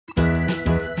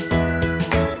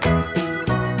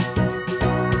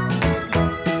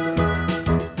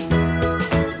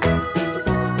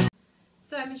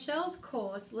Michelle's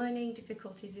course, Learning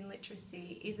Difficulties in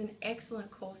Literacy, is an excellent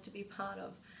course to be part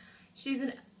of. She's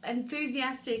an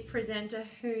enthusiastic presenter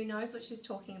who knows what she's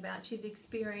talking about. She's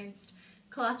experienced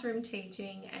classroom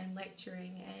teaching and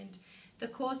lecturing, and the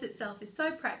course itself is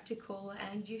so practical,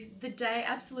 and the day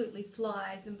absolutely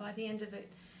flies, and by the end of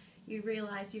it you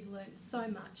realise you've learnt so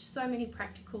much, so many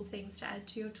practical things to add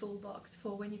to your toolbox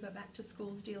for when you go back to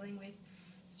schools dealing with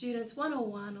students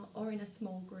one-on-one or in a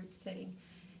small group setting.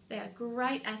 They are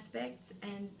great aspects,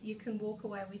 and you can walk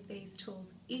away with these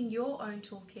tools in your own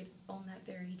toolkit on that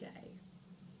very day.